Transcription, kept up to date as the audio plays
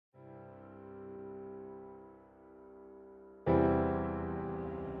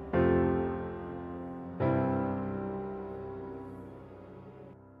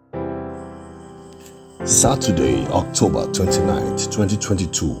Saturday, October 29,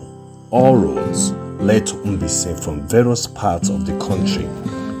 2022, all roads led to Mbaise from various parts of the country,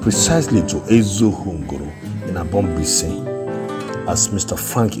 precisely to Ezuhu Nguru in Aboh Mbaise, as Mr.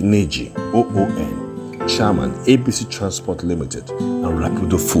 Frank Nneji, OON, Chairman, ABC Transport Limited and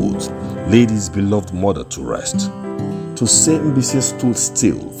Rapido Foods, laid his beloved mother to rest. To say Mbaise stood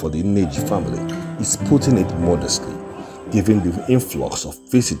still for the Nneji family is putting it modestly, given the influx of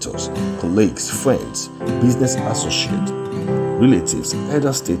visitors, colleagues, friends, business associates, relatives,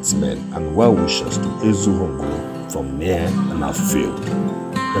 elder statesmen, and well-wishers to Ezuhu Nguru from near and afield.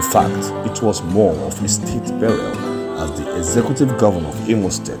 In fact, it was more of a state burial as the executive governor of Imo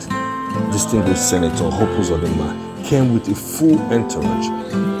State, distinguished Senator Aboh Mbaise, came with a full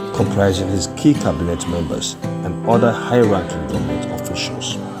entourage comprising his key cabinet members and other high-ranking government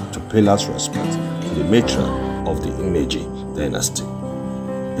officials to pay last respect to the matriarch of the Nneji dynasty,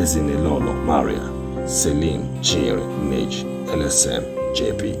 Ezinne Lolo, Maria, Celine, Chiyenre, Nneji, LSM,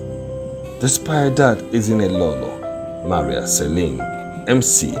 JP. Despite that, Ezinne Lolo, Maria, Celine,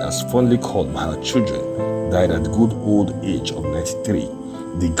 MC, as fondly called by her children, died at the good old age of 93.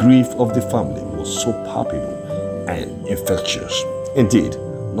 The grief of the family was so palpable and infectious. Indeed,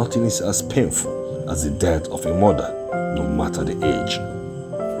 nothing is as painful as the death of a mother, no matter the age.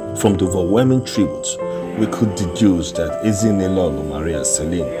 From the overwhelming tributes, we could deduce that Ezinne Lolo, Maria,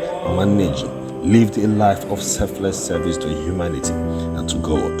 Celine, and Nneji lived a life of selfless service to humanity and to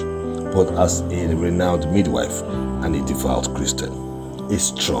God, both as a renowned midwife and a devout Christian, a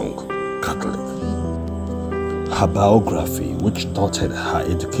strong Catholic. Her biography, which dotted her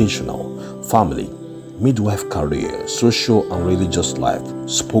educational, family, midwife career, social and religious life,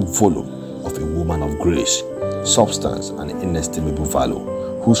 spoke volume of a woman of grace, substance, and inestimable value,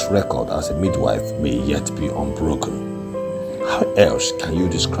 whose record as a midwife may yet be unbroken. How else can you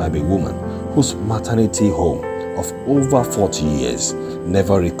describe a woman whose maternity home of over 40 years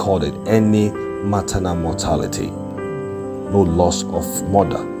never recorded any maternal mortality? No loss of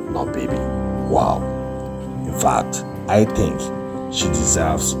mother nor baby. Wow. In fact, I think she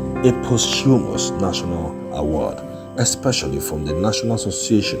deserves a posthumous national award, especially from the National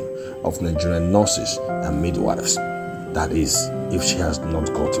Association of Nigerian Nurses and Midwives. That is, if she has not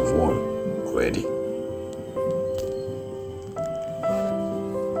gotten one already.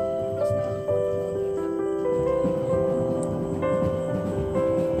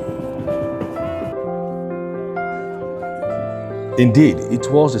 Indeed, it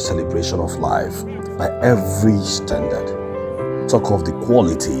was a celebration of life by every standard. Talk of the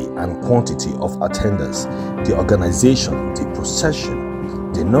quality and quantity of attendance, the organization, the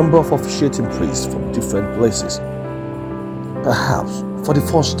procession, the number of officiating priests from different places. Perhaps for the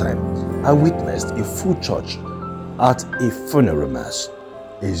first time, I witnessed a full church at a funeral mass.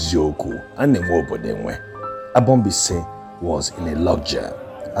 Eziokwu and Aboh Mbaise was in a logjam,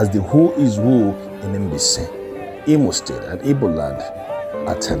 as the who is who in Mbaise, Imo State and Igbo Land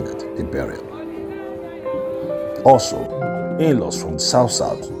attended the burial. Also, in-laws from the South,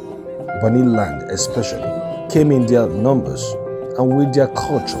 Bani Land especially, came in their numbers and with their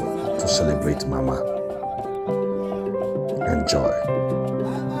culture to celebrate Mama. Enjoy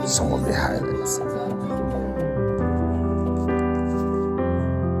some of the highlights.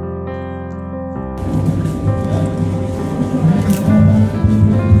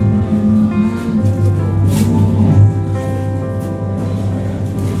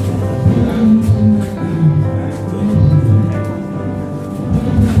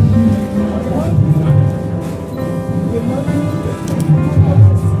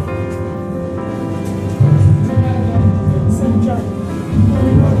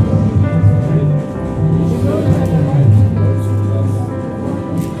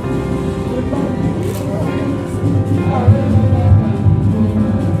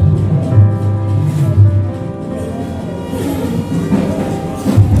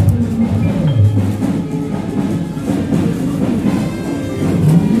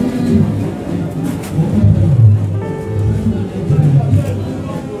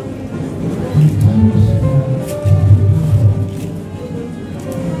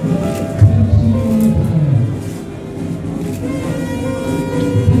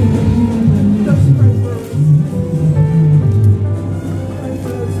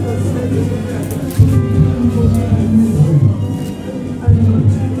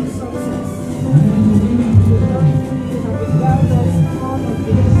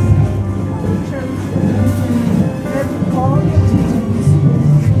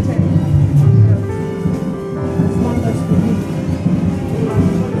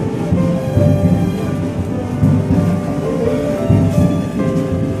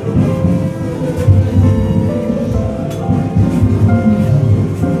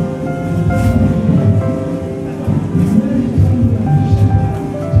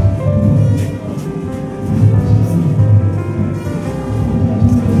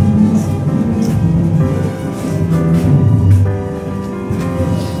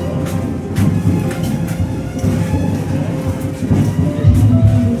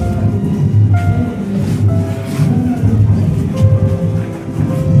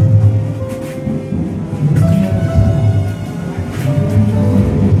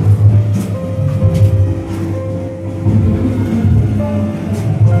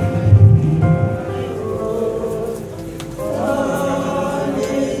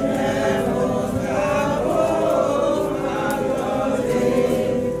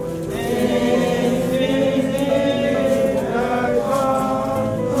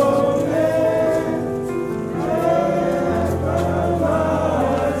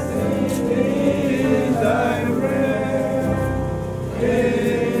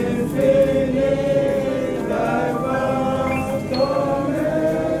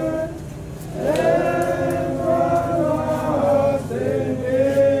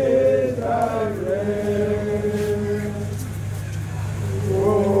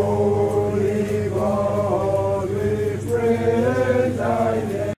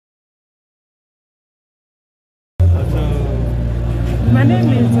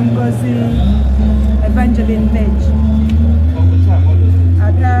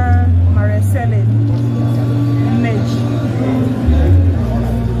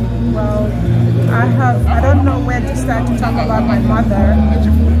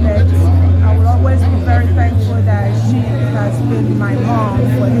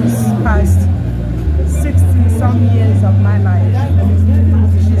 these past 60-some years of my life.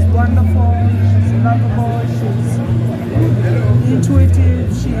 She's wonderful, she's lovable, she's intuitive,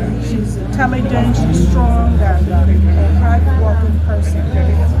 she's intelligent, she's strong, and a hard-working person.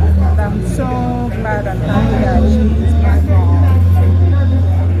 And I'm so glad and happy that she is my mom.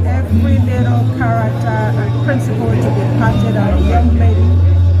 Every little character and principle to be imparted on a young lady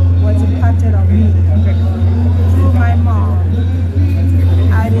was imparted on me through my mom.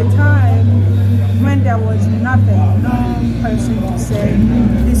 At a time when there was nothing, no person to say,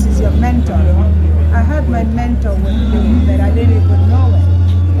 this is your mentor. I had my mentor with me, but I didn't even know it.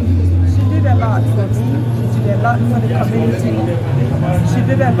 She did a lot for me. She did a lot for the community. She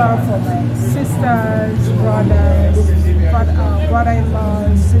did a lot for my sisters, brothers,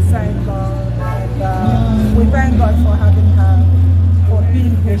 brother-in-law, sister-in-law. And we thank God for having her, for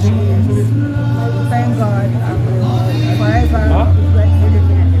being who she is. We thank God and we will forever be grateful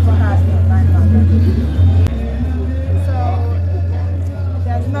for her in my family. So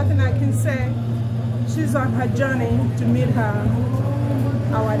there's nothing I can say. She's on her journey to meet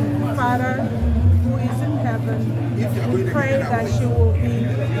our Father who is in heaven. We pray that she will be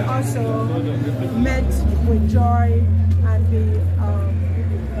also met with joy and be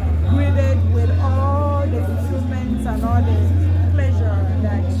greeted with all the fulfillments and all the pleasure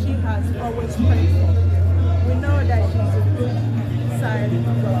that she has always prayed for. We know that she's a good side of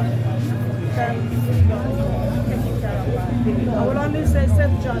God. Thank God for taking care of her. I will only say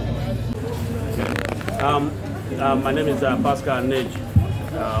safe journey. My name is Pascal Nneji.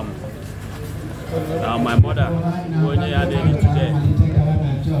 My mother Nneji today,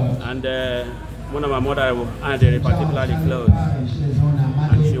 and one of my mother Nneji particularly close,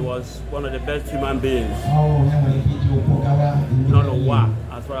 and she was one of the best human beings, not a war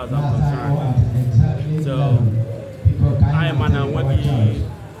as far as I'm concerned. So I am an Anwagi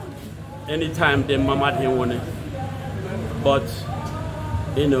anytime they mama him one, but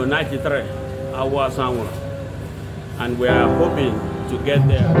 93 I was someone, and we are hoping to get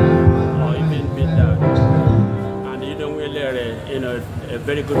there or even beat that. And we lay a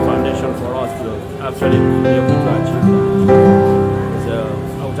very good foundation for us to actually be able to achieve that. So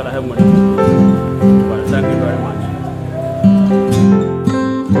I will tell her money. But thank you very much.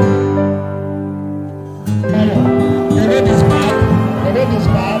 The road is bad. The road is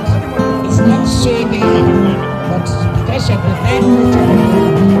bad. It's not so bad, but because of the main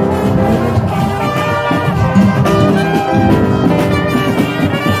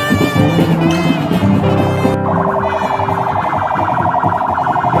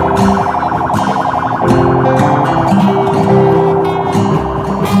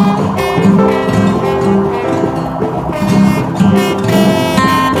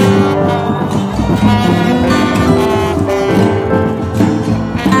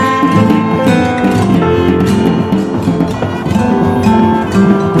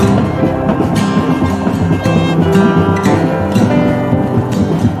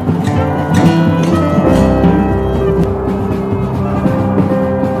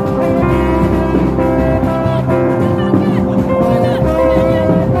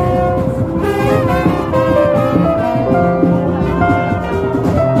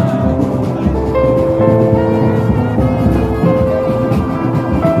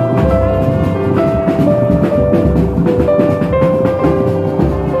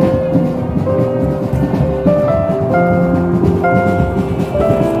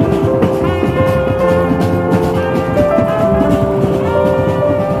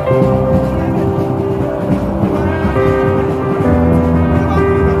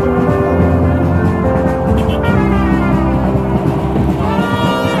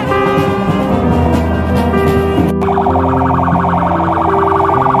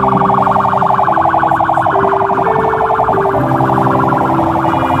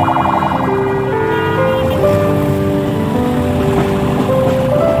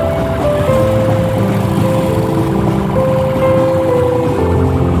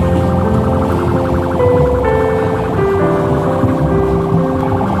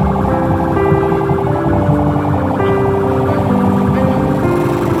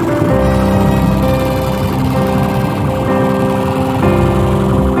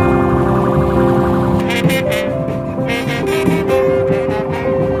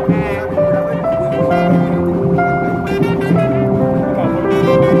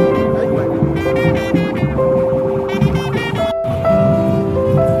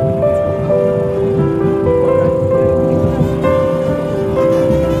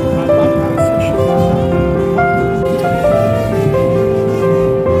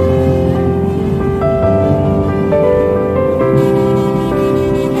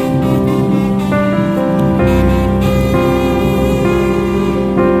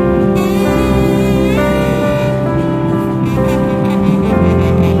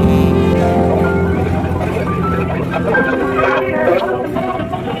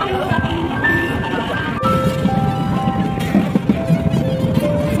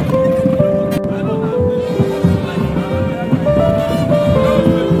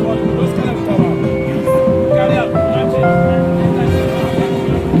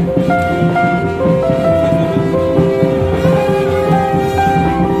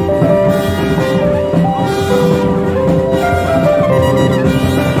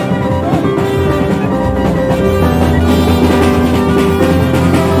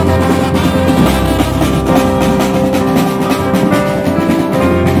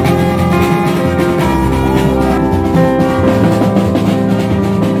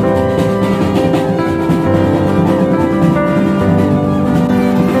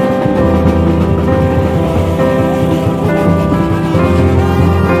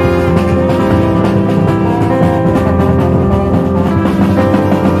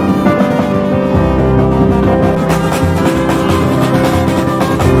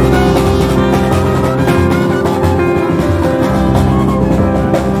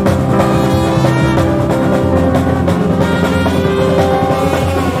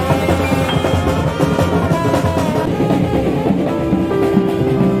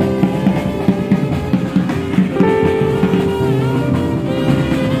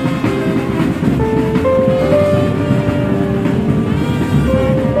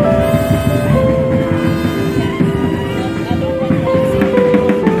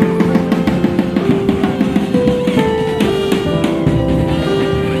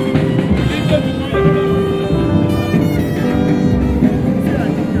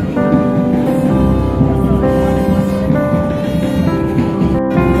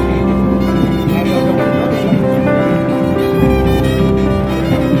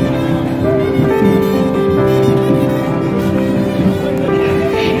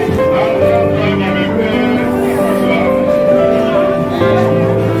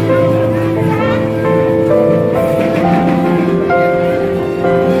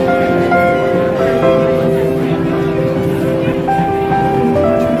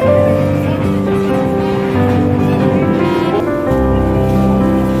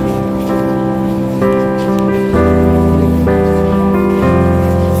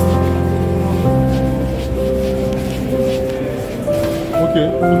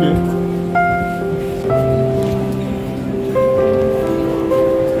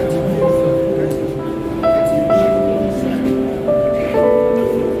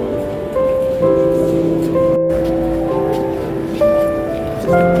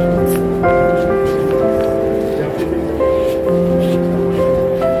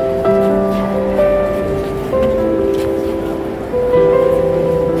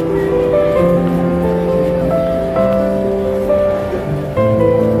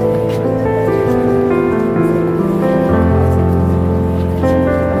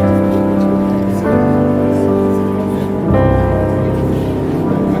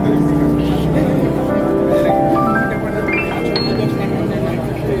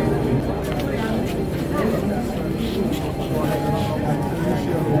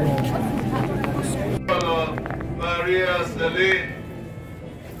Celine,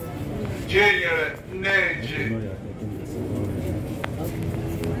 Chiyenre, Nneji.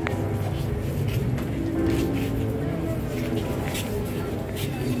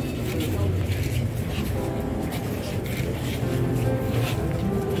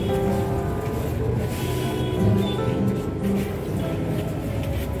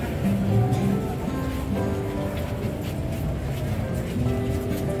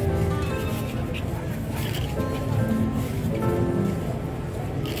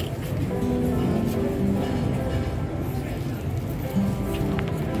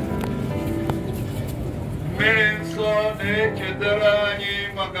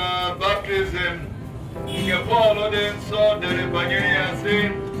 Kedarani maka baptism nke Paul dị nsọ dere banyere ya sị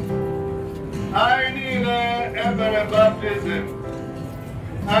anyị niile ebere baptism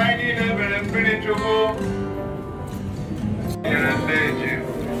anyị niile ebere mmiri Chukwu nyere Nneji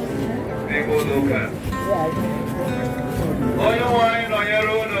n'ime ụlọ ụka onye nwe anyị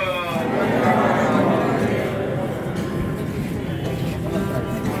nọnyere unu.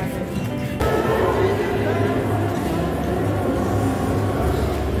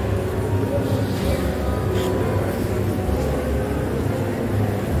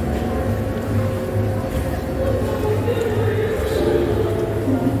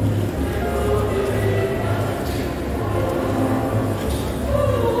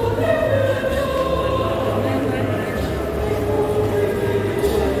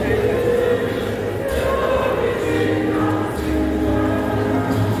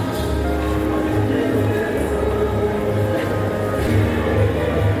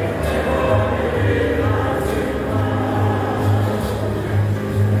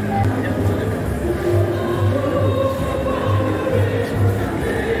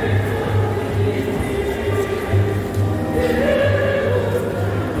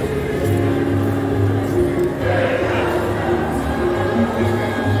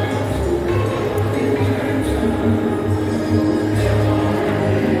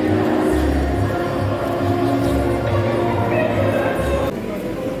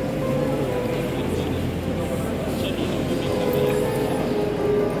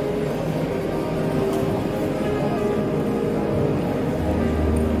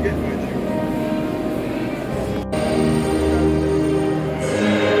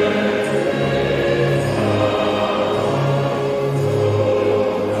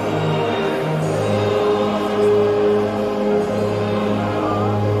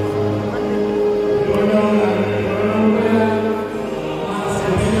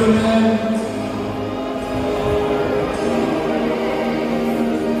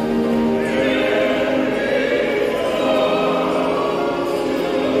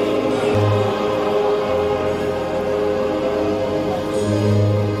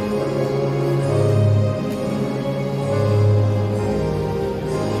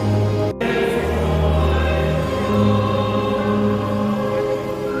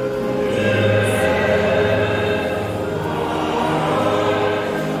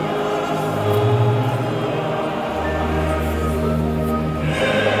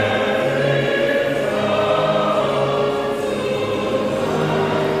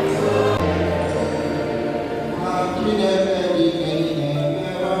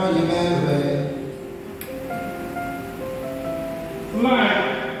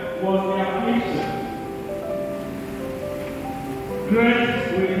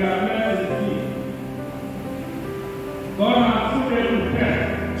 grace with their mercy. God has put them to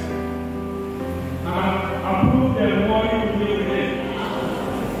test and approved them more you do with it.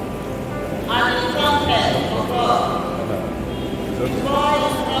 And the trumpet of God, the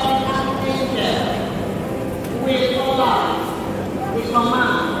voice of an angel, will call out the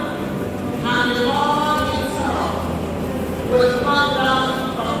command, and the Lord himself will come down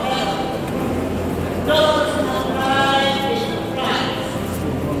from heaven. Those who died in Christ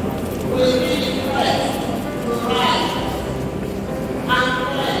will be blessed to rise, and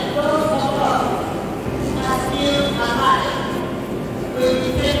those of us who are still alive will be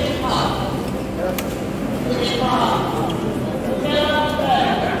taken up to the Lord, together with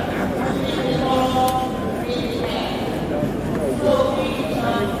the Lord in the air. So we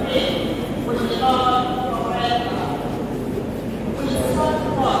shall live with the Lord forever. With such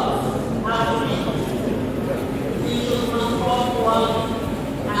thoughts as we should transform one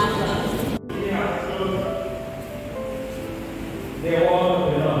another. He has shown the word of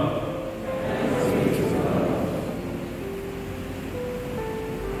the Lord.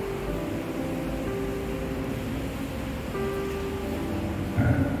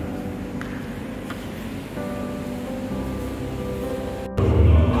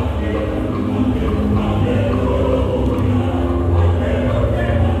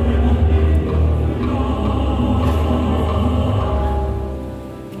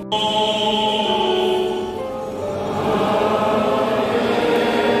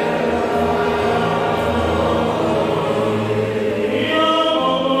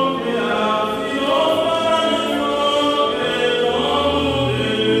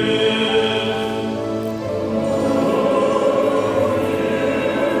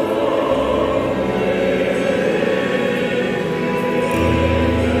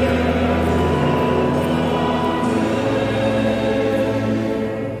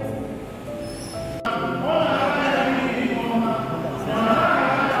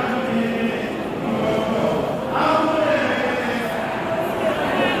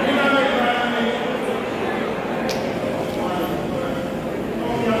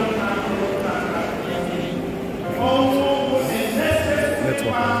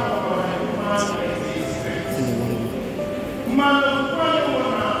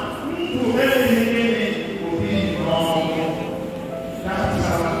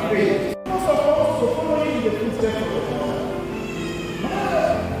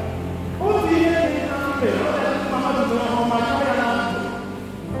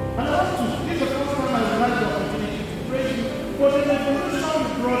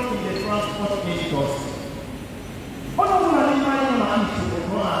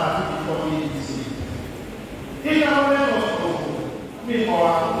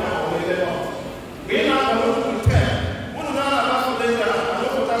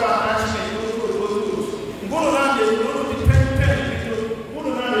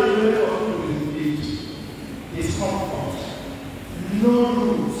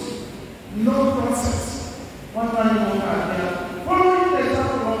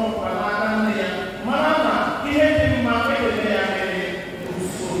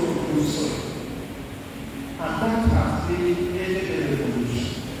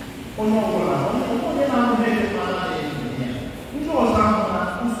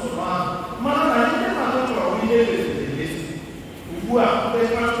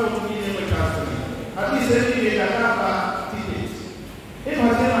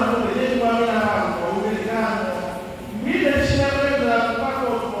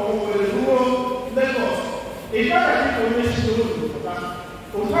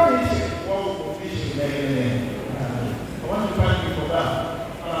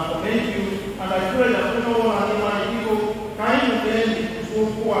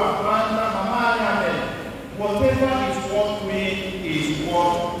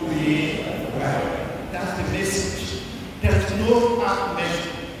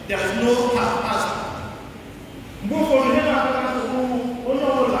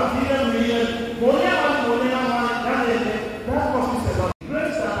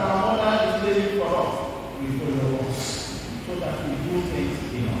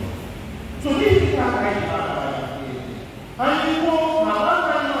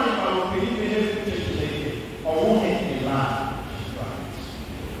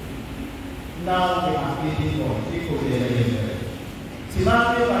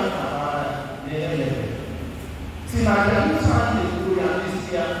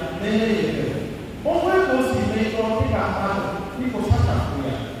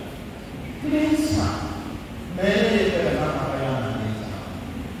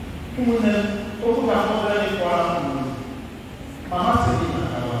 Mama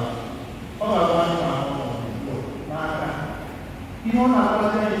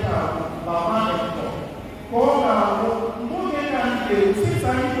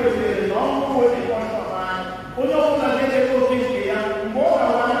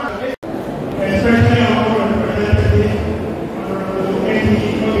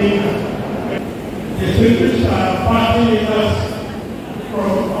Distinguished party leaders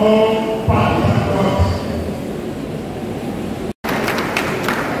from all parties across.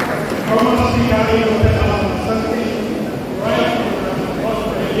 Former Speaker of the House of Assembly, right from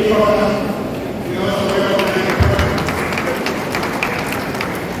the Igbo Land, we also recognize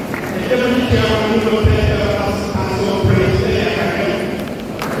the Deputy Chairman of Imo State and so praise the Academy.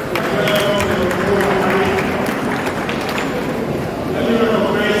 Let me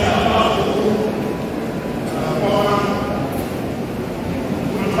recognize our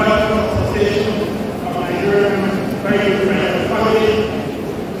Association of Nigerian very good friends and family,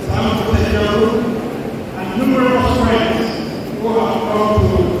 and numerous friends who have come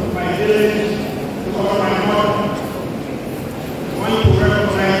to my village to honor my mother. I want to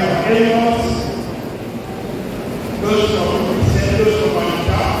recognize our elders, those from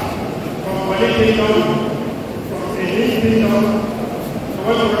Matriarch, from Wale Kingdom, from Celine Kingdom. I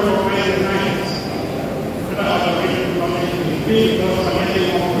want to recognize the Knights that are the community, those family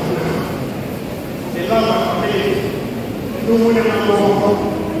members now. They love our family. No one ever knows.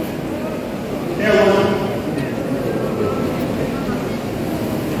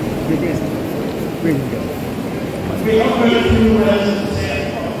 We have very few words to say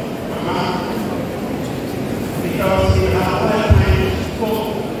about Mama, because we have other times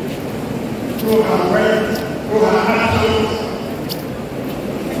spoke through her words, through her actions,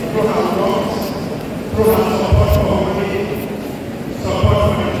 through her works, through her support for money, support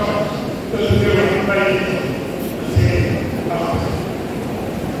for the church, those who were invited to say about us.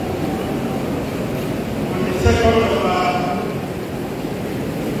 On the 2nd of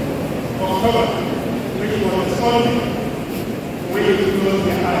October, which was a Sunday, we used to close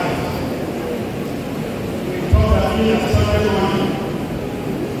the eyes. We thought that being a Sunday morning,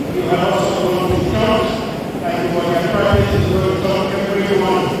 you had also gone to church, like you were your practice to go to church every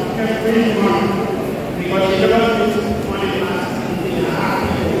month, because you never miss Monday mass in a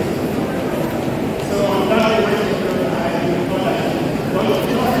happy way. So on that day when you close the eyes, we thought that you would go to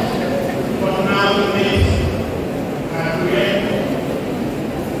church, but now the days are created.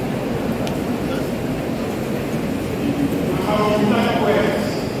 How we lack words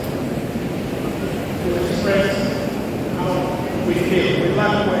to express how we feel. We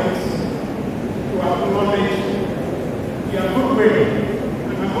lack words to acknowledge your good will.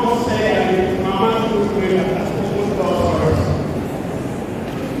 And I must say that Mama's good will has opened doors for us.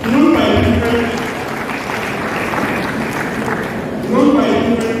 Known by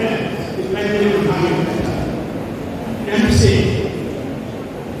different ends, depending on how you enter. MC.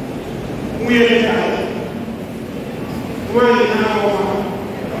 We are the where is now?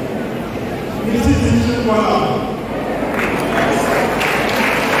 This is wow.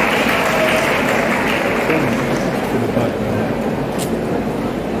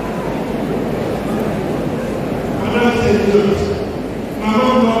 Another thing is, my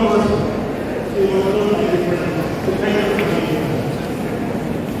own numbers, it was not different.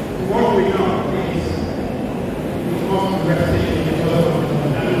 What we know is, we must represent each other,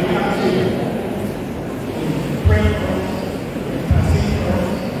 and we have to pray for us.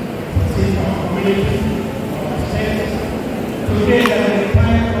 Today, the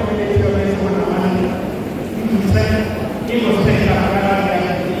entire community of Imo State, Imo State,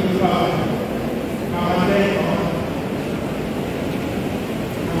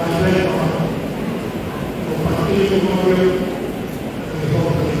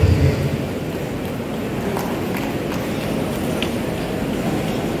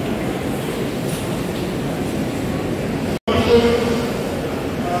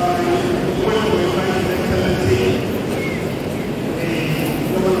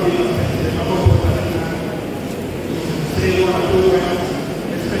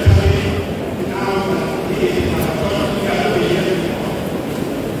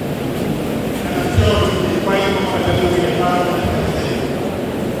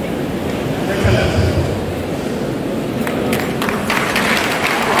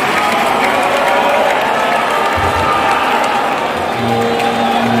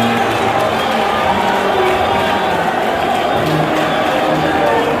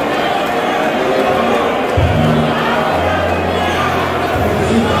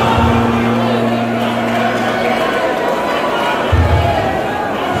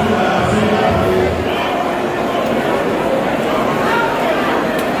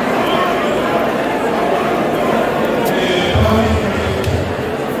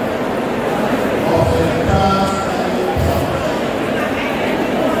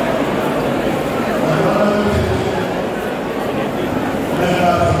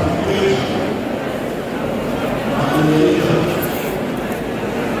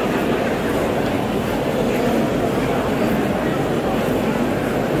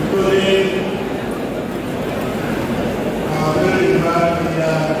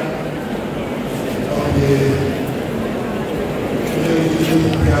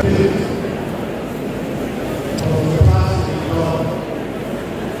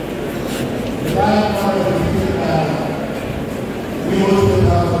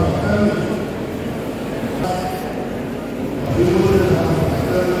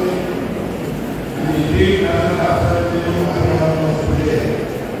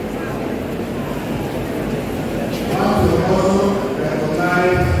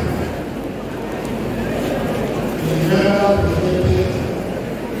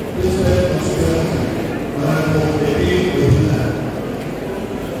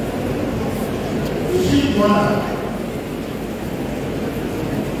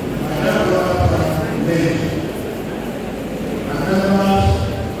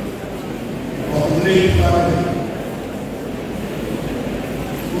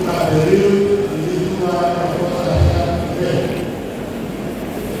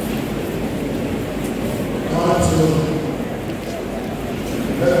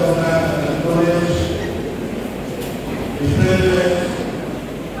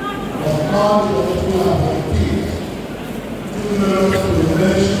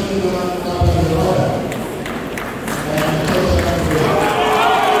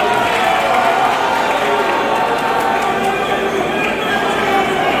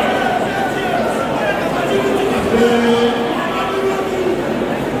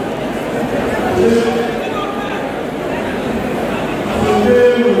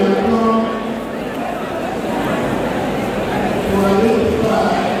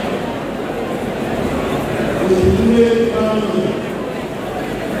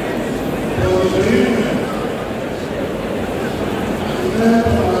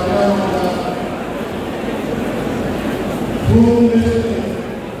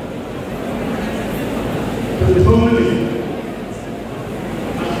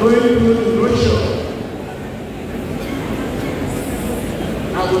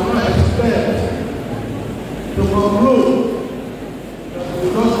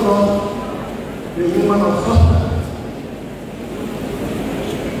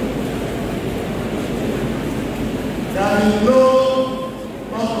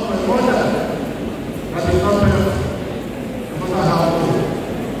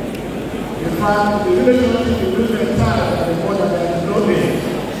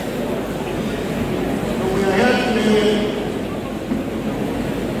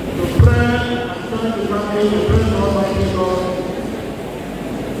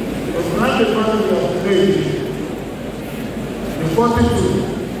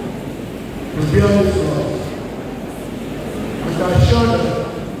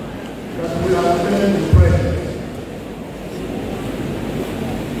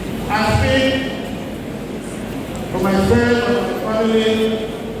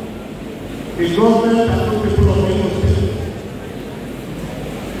 the government and the people of Imo State.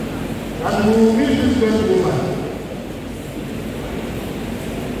 And we will meet this great woman.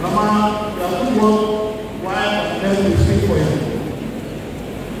 Mama, you have to work while and then we speak for you.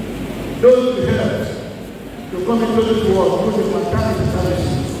 Those who help to come into this world through the maternity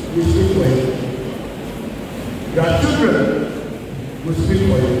services will speak for you. Your children will speak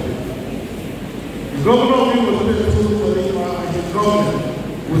for you. The governor of Imo State and the government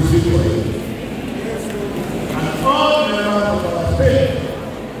will speak for you. And all members of our state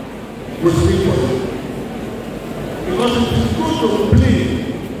will speak for you. Because it is good to plead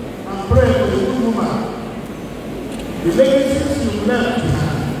and pray for the good woman. The legacies you left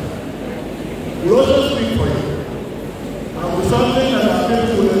behind will also speak for you. And with something that our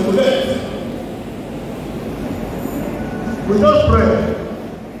people will emulate. We just pray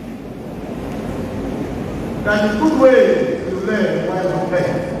that the good way you learn while on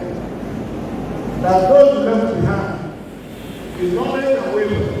earth, that those who left behind is knowledge and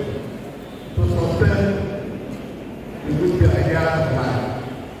wisdom to sustain the good idea of life.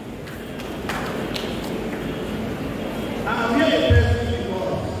 I'm here to tell you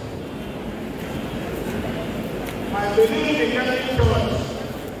because I believe in Catholic Church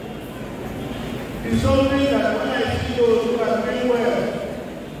is something that when I see those who are doing well,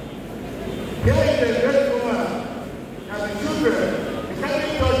 here is a great woman and the children. The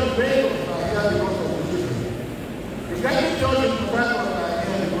Catholic Church is very good are here because of the children. The Catholic Church is professors are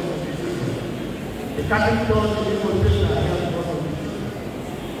here because of the children. The Catholic Church is Igbo Land are here because of the children.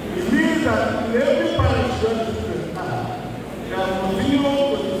 It means that in every parish where the children are, they are continuing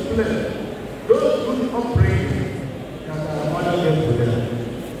to display those good upbringing that our mother gave to them.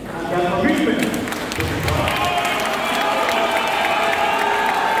 And their commitment to the power.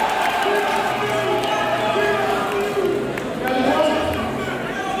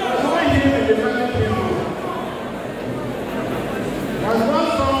 There's one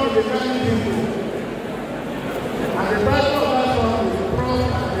song the Ghanaian people. And the title of that song is Cross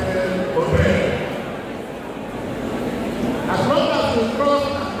and Obey. As long as we cross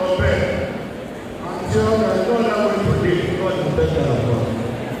and obey, until there is no other way to live, God is better than God.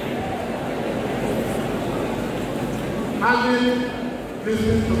 Having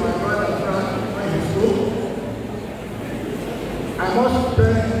listened to my brother Frank when he spoke, I must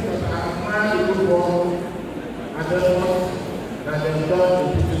tell him that I admire the good work and the work that they have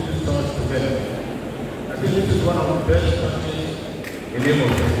done to put this church together. I think this is one of the best churches in Imo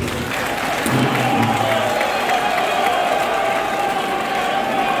State.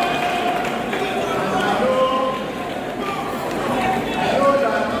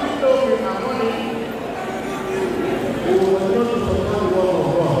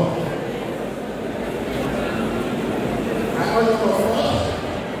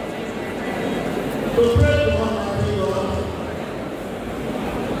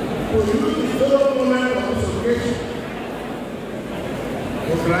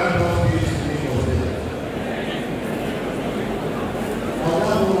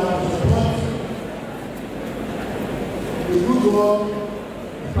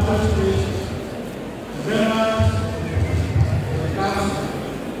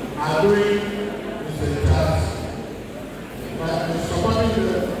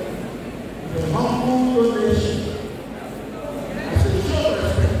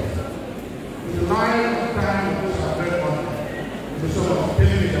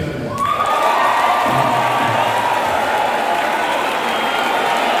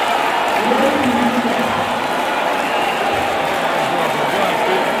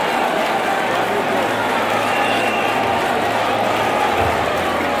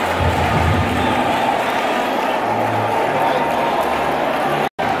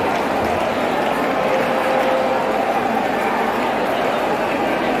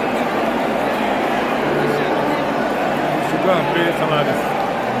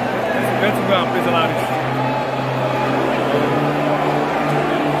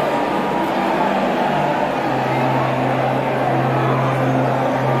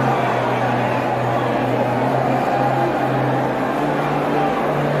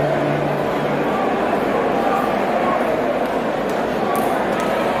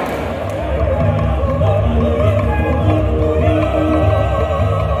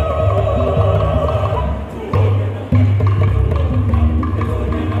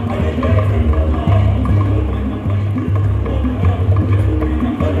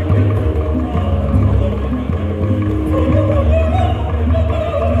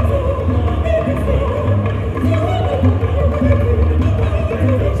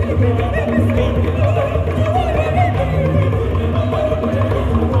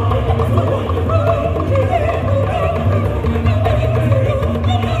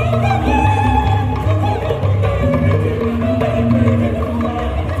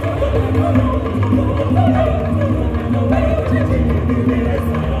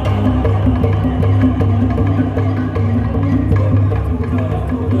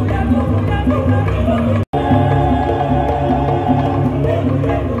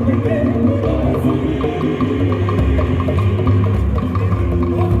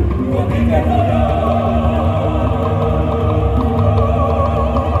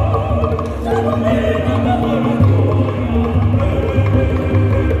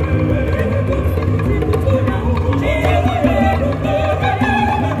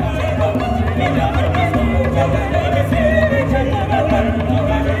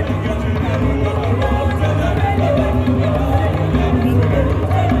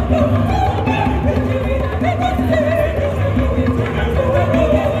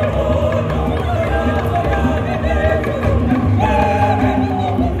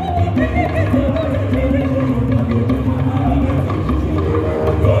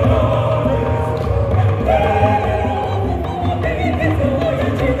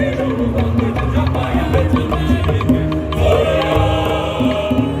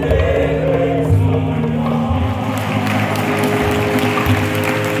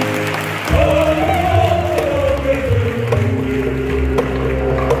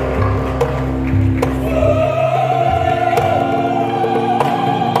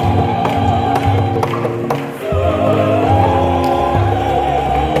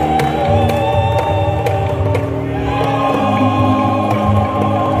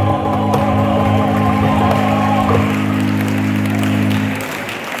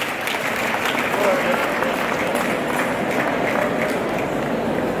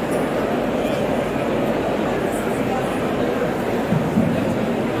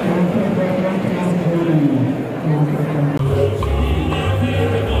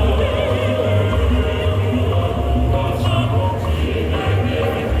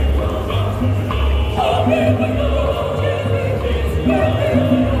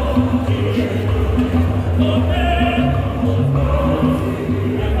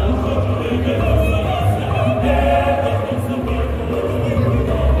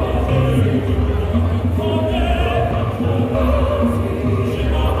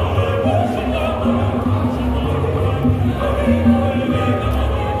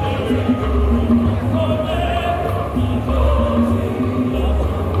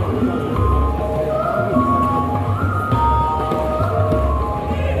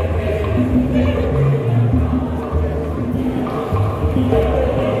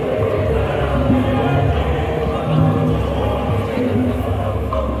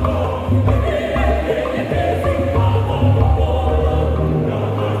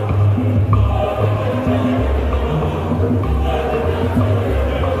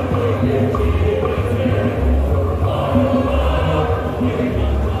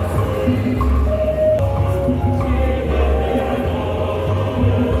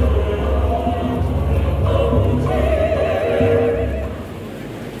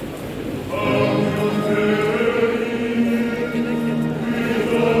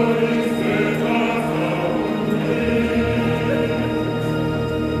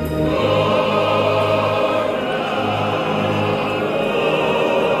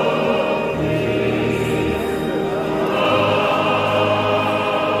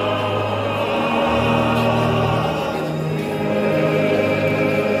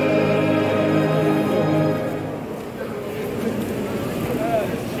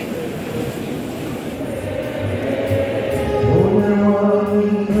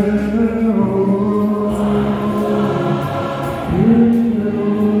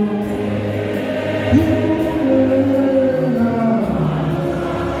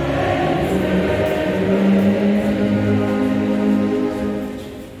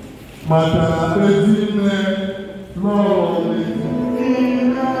 Ezinne, Lolo,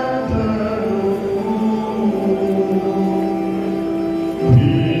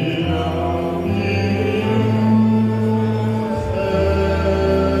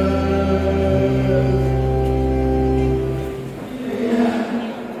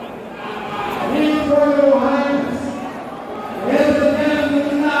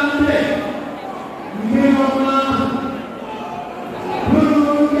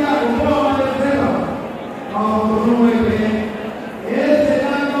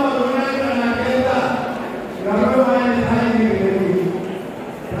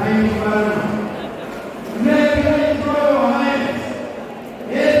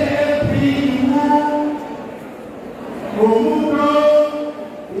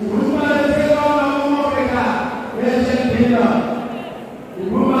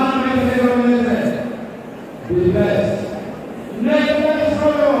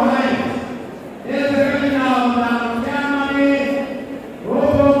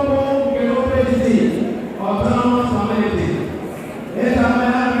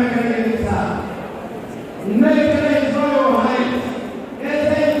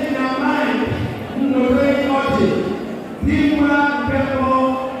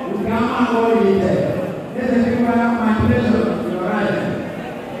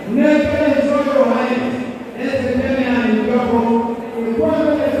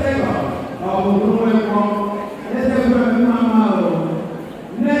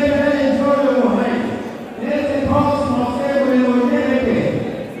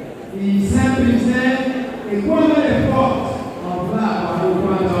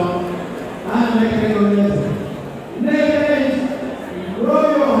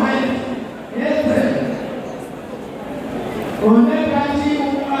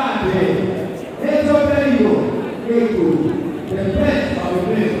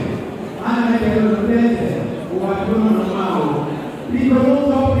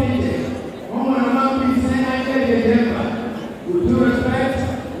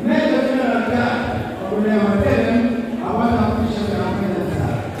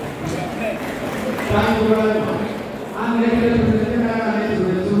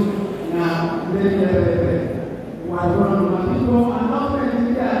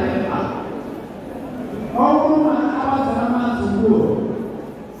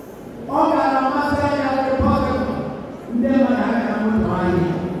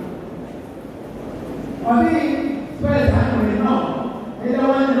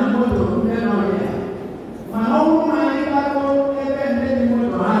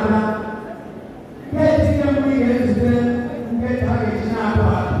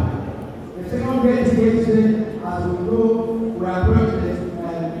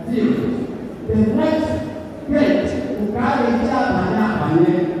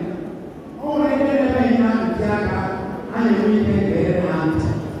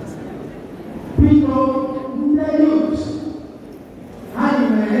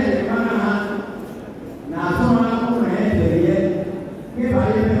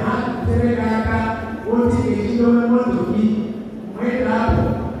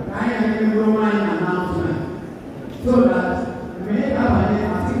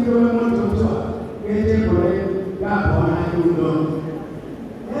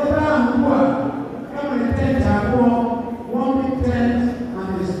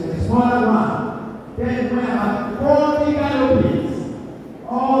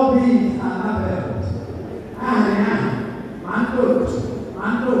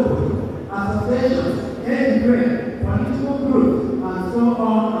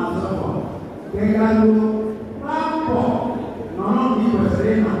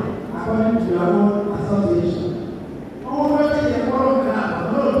 according to your own association. All what is the world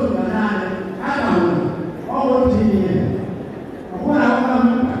now, no to the land, and all what is here. What I want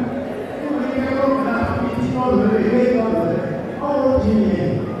to do, it's all the way over there. All what is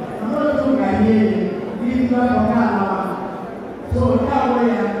here. I'm not to get here, this is not so that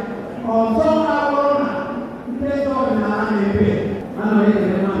way, also our place of the land, and I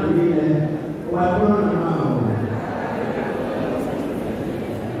don't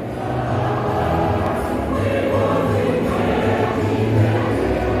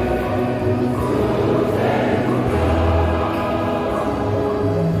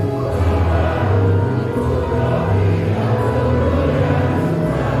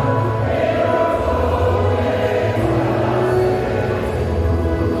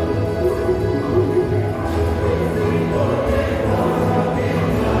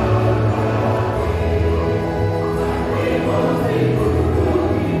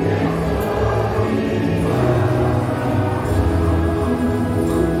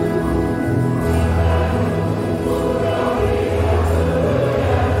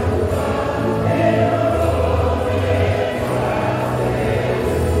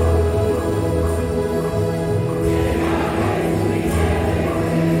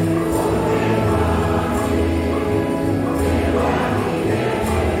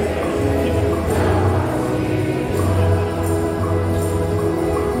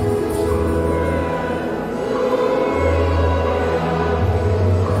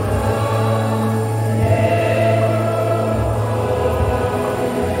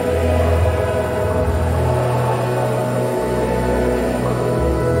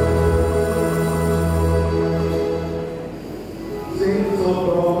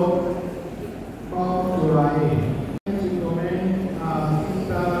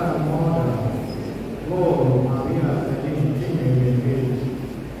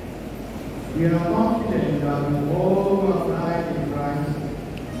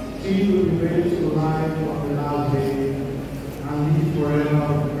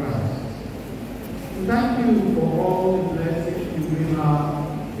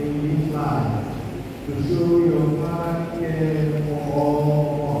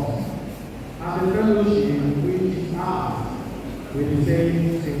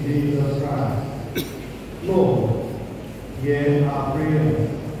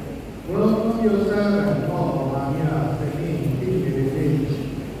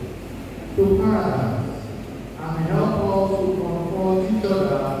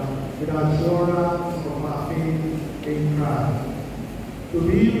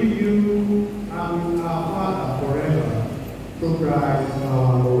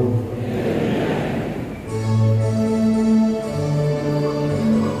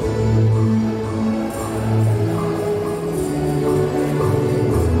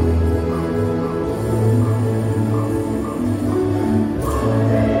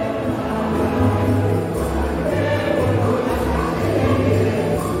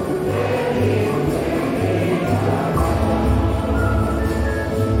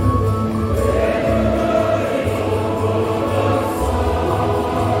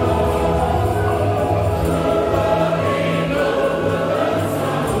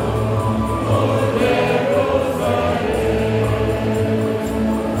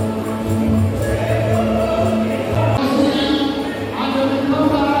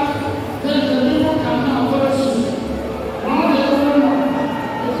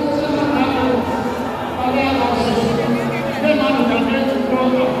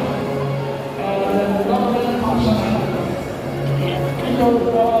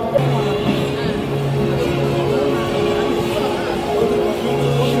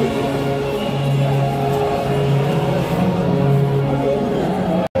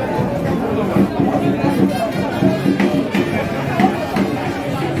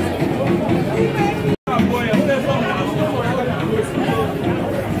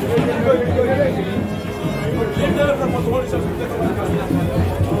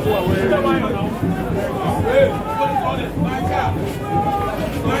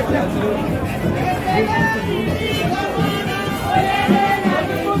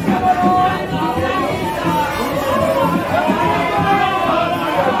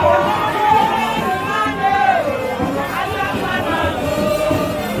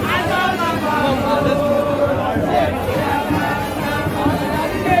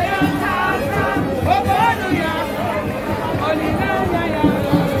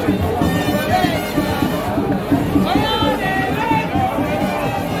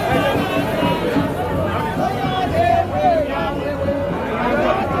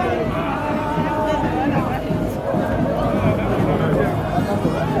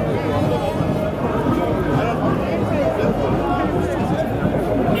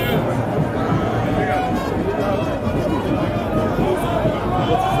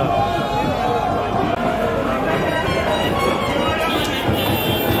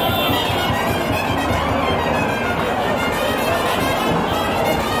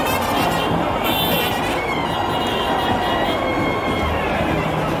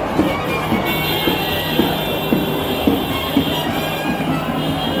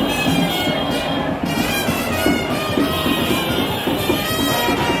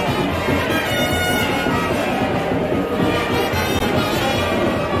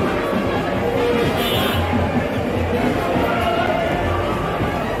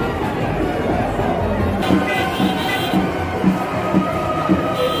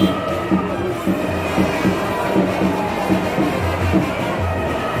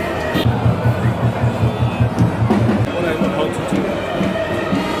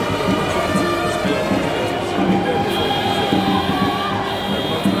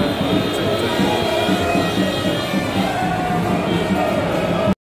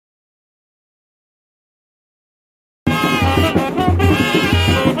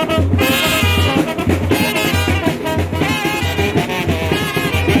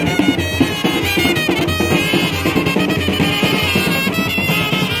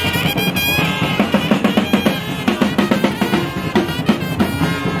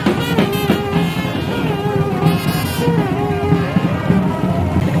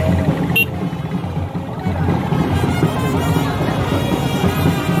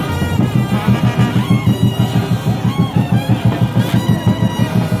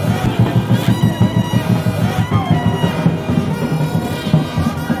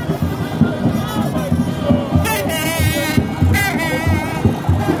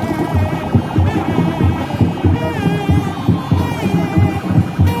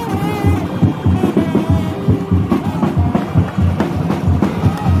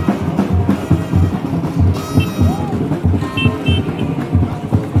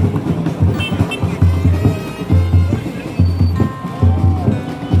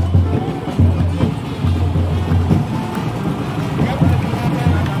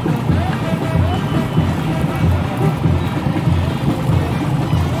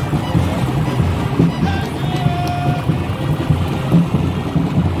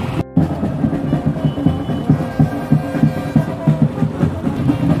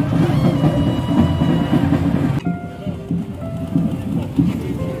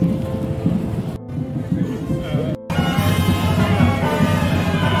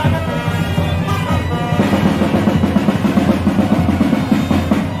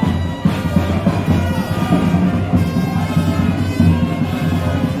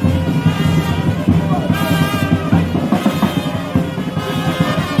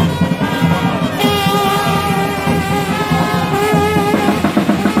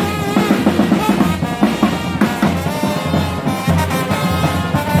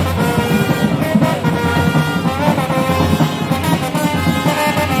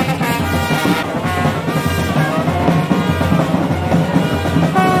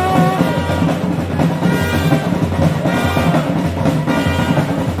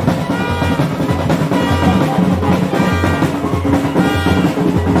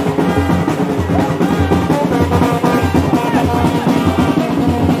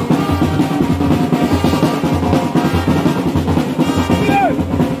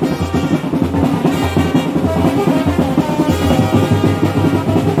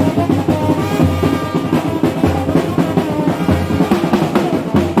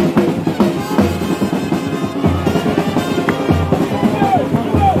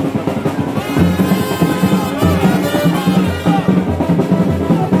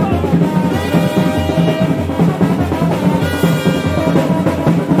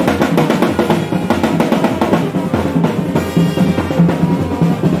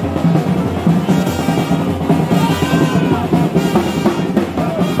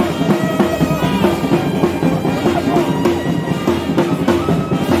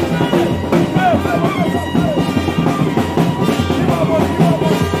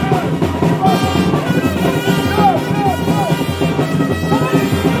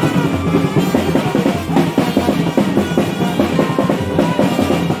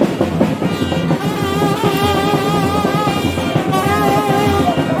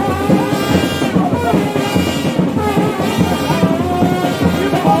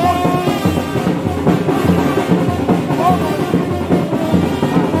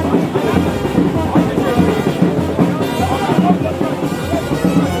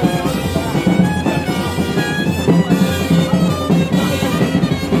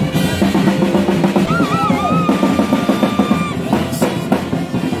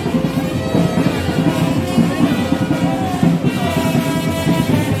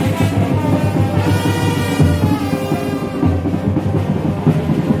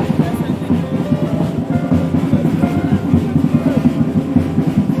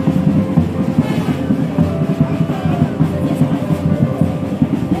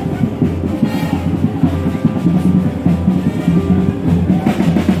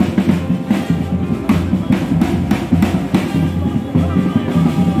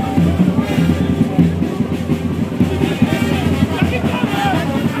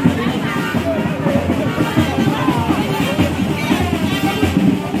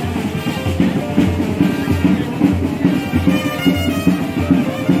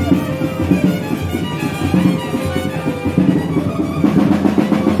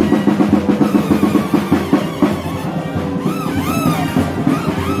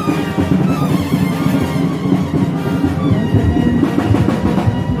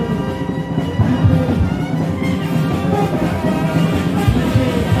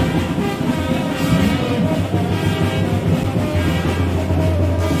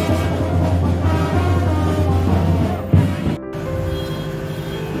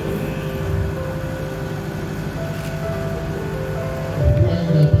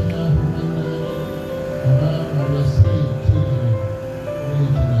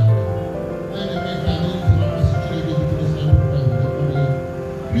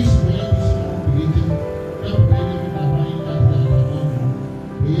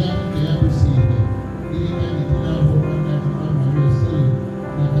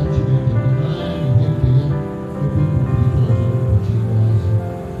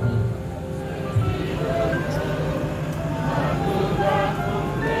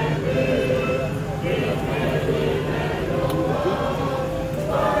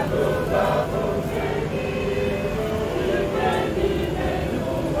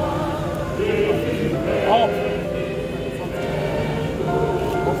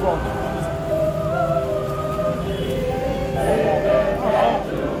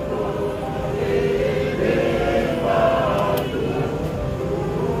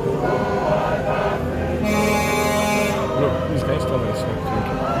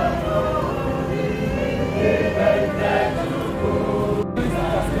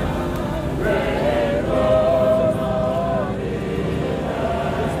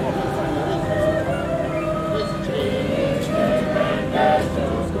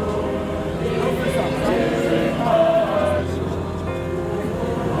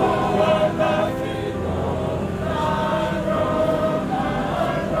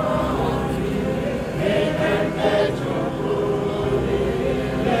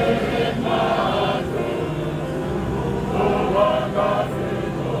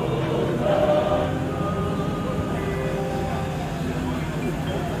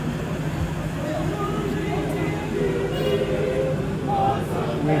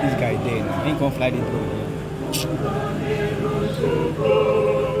can't fly the drone.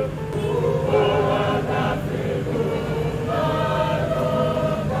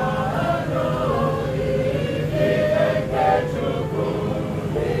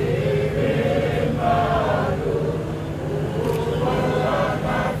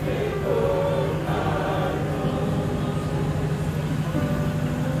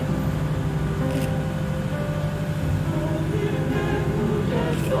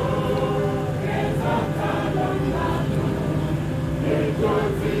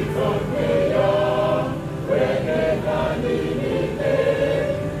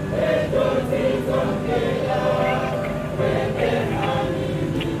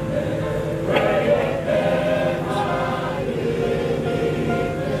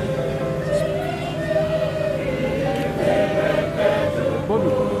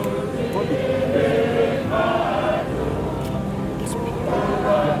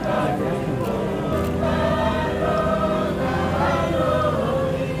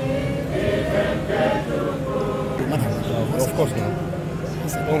 Of course not.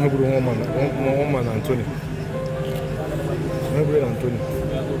 One man Anthony. Anthony.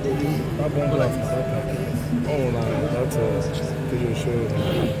 Oh, that's a video show.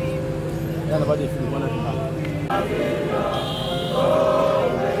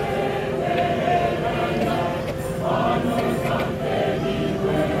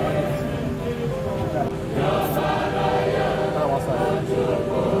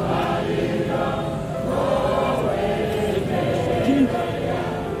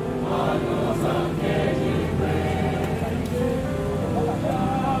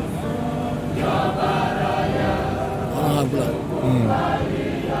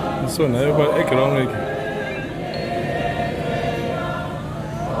 So now everybody can on it.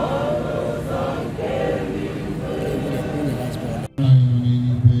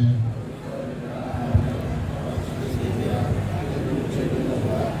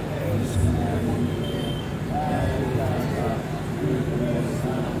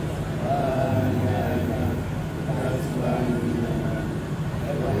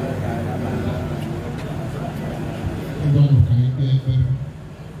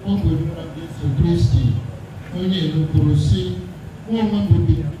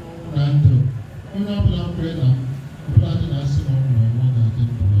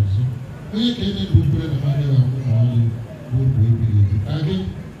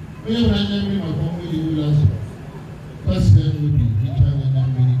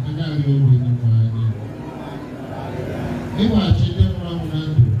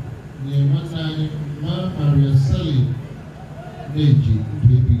 Nneji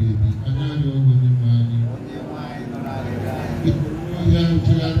Buries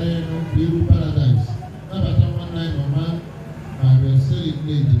Chiyenre Biru Paradise. Nabata one night mama Celine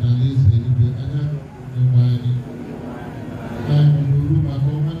Nneji na Lise Ibe anya nwani. Nuru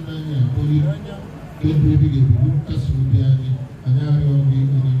maka one night poli Buries kasu bi ani anya ri obi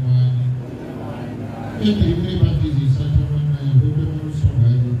ni nwani. Eti ni baptism sacha one night obe mo so ba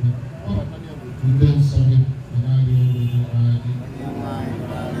ibe. O den sabe anya ri obi ni nwani.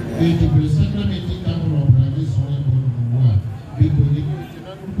 Eti bi sacrament camaraderie so e bo no because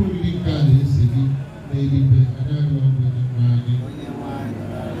people really can't see they live another one with the money.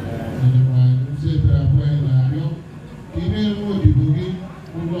 And the man said, I'm going to go. Even though the boogie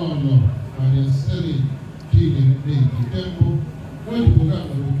will not and the selling Chiyenre the temple, when the boogie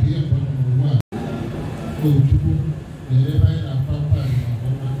will be here for the one. Oh, people, they never had a papa in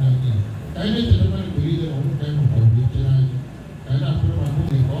the I need to never believe that one time of the church. And after my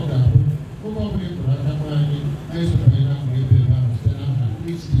home, all that, who probably for a money, I suppose I'm going to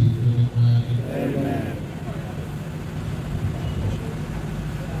Amen.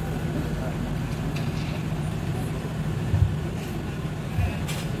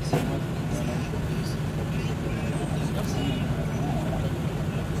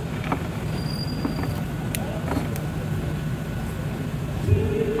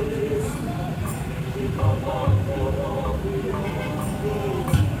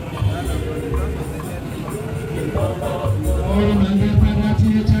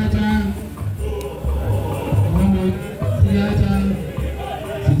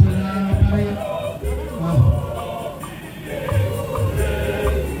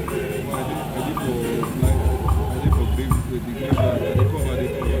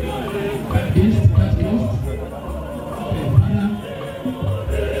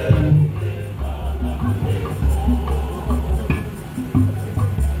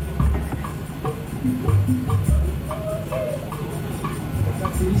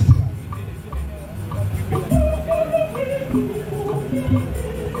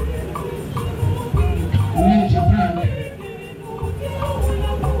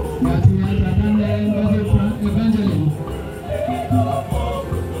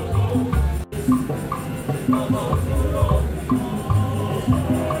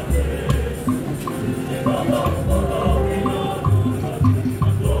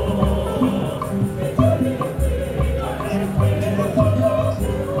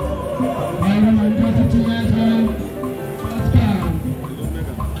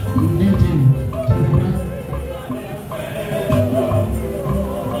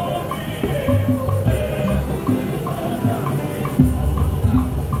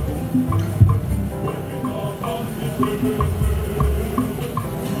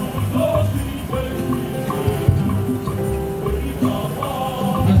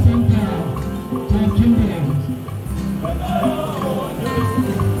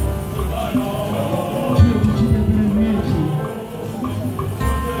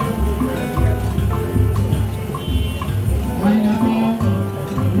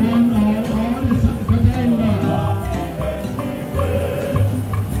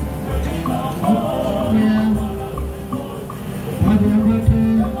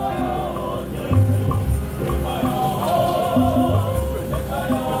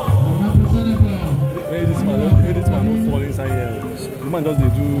 Does they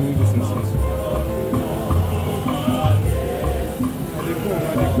do this instance?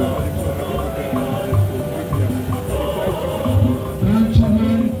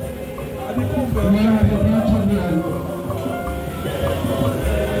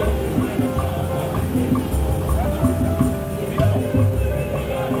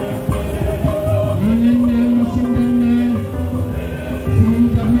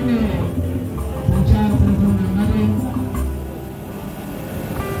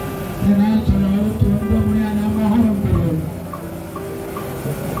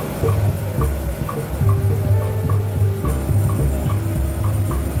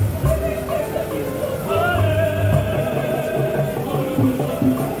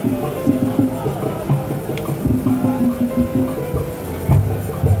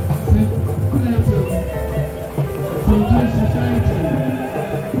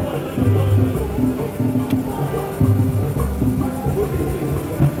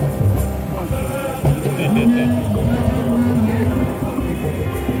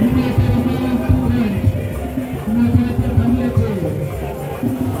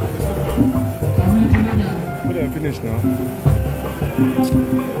 Finish now.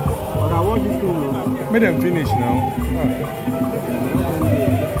 Made them finish now.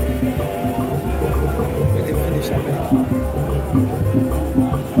 Made them finish.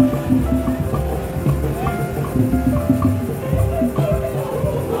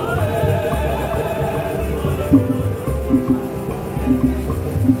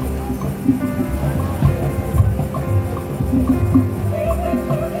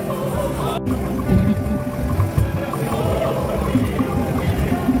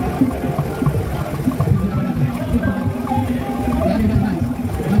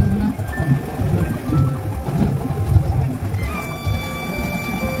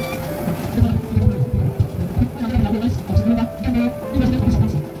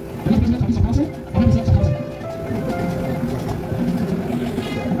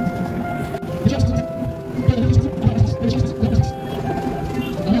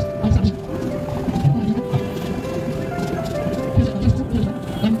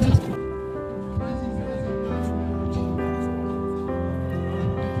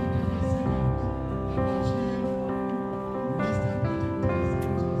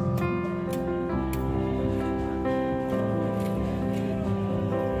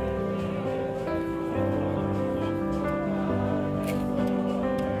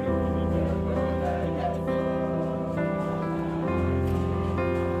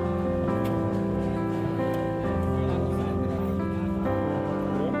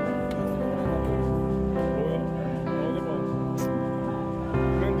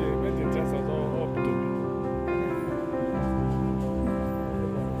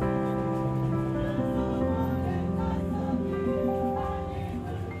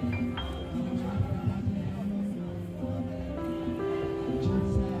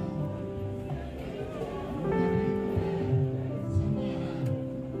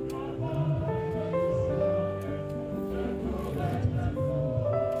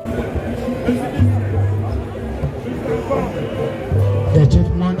 The chief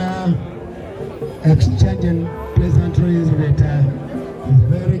mourner exchanging pleasantries with his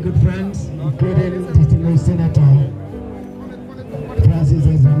very good friends, including distinguished Senator Francis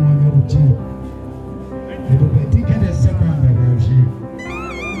Ezuhu Nguru. It will be taken a second revolution.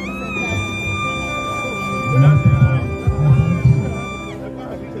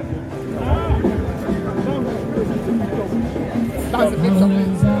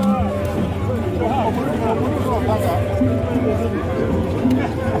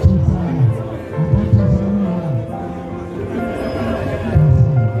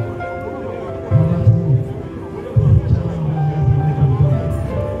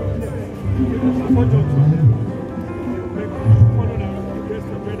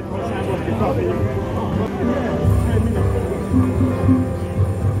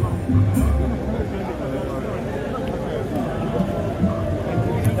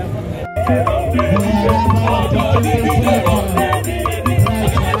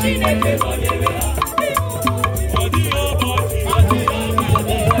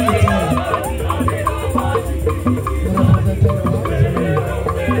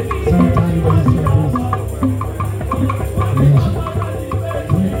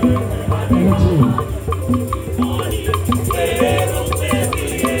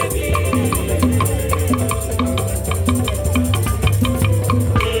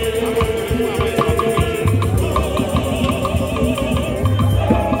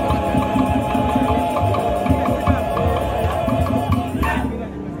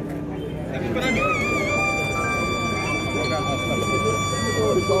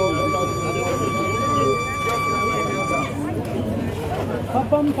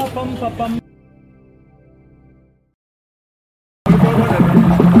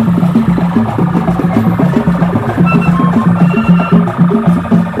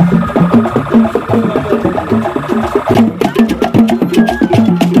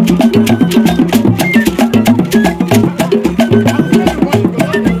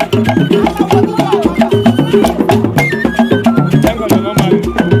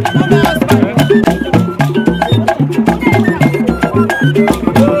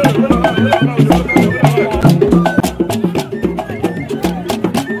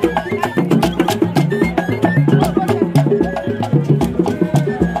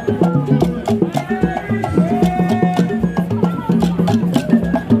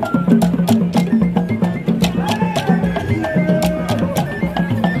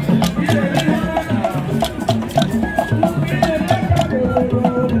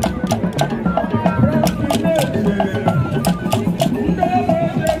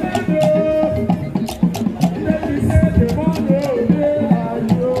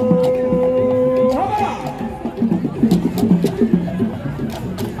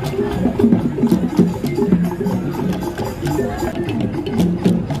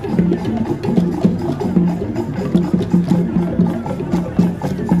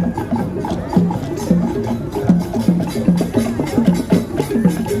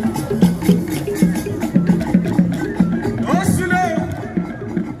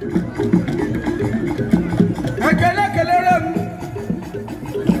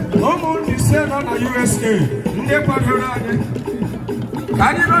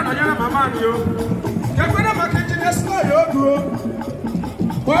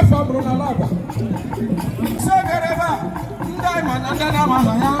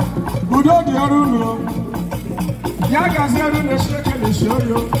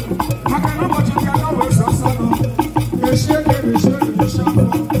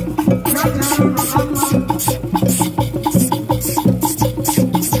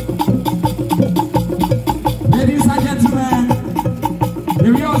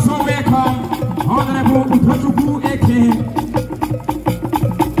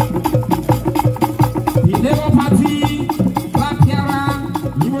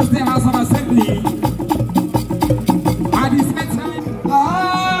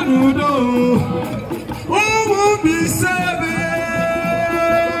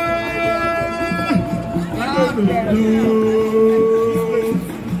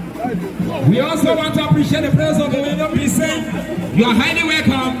 We also want to appreciate the presence of Imo State. You are highly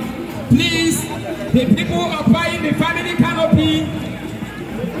welcome. Please, the people occupying the family canopy.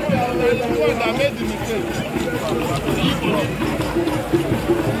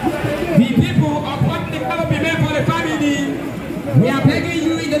 The people occupying the canopy meant for the family. We are begging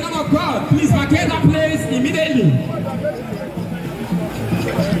you in the name of God, please vacate that place immediately.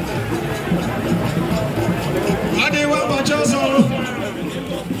 God, they want my chosen.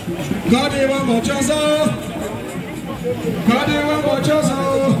 God, they want my chosen. God, they want my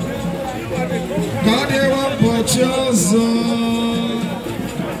chosen. God, they want my chosen.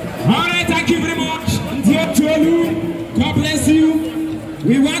 All right, thank you very much. God bless you.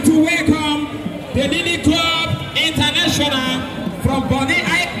 We want to welcome the Nneji Club International from Bonny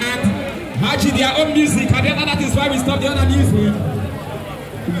Island. Actually, their own music. I don't know that is why we stopped the other music.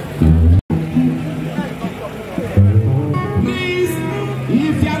 Please,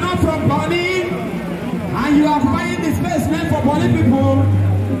 if you are not from Bonny and you are buying the space meant for Bonny people,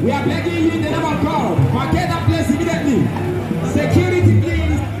 we are begging you in the name of God, vacate that place immediately. Security,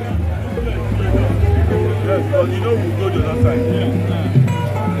 please. Yes, but you know we'll go to that side.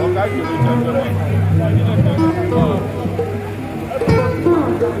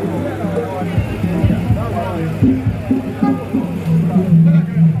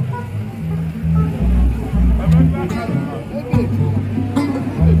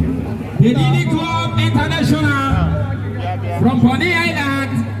 The Nneji Club International from Bonny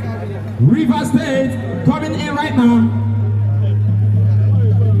Island, River State, coming in right now.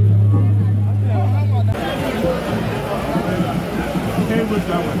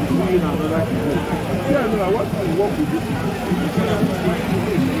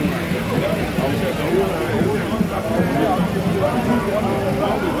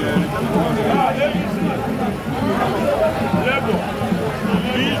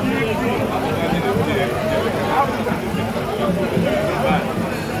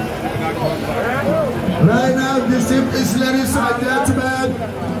 Right now, distinguished ladies and gentlemen,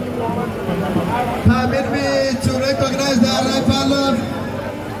 permit me to recognize the arrival of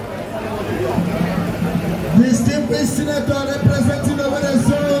distinguished senator representing over the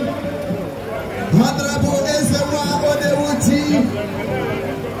zone, Honorable Ezuhu Nguru,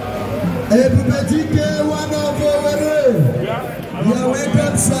 Everybody get one of over. You are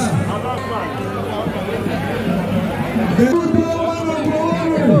welcome, sir.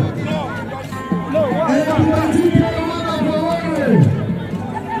 Everybody get one of over.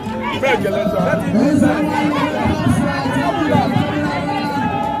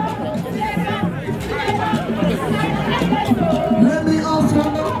 Let me also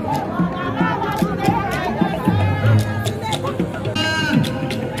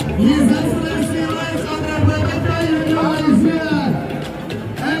His Excellency Vice Honorable is here.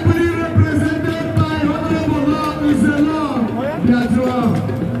 Everybody represented by Honorable Law is the law. That's wrong.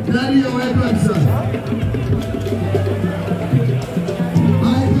 Daddy, you're welcome, sir.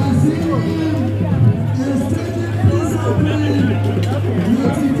 I can see him is taking peaceably.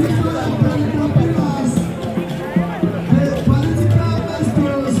 Political and political pillars. The political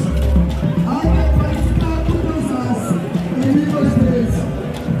masters and the political producers in Imo State.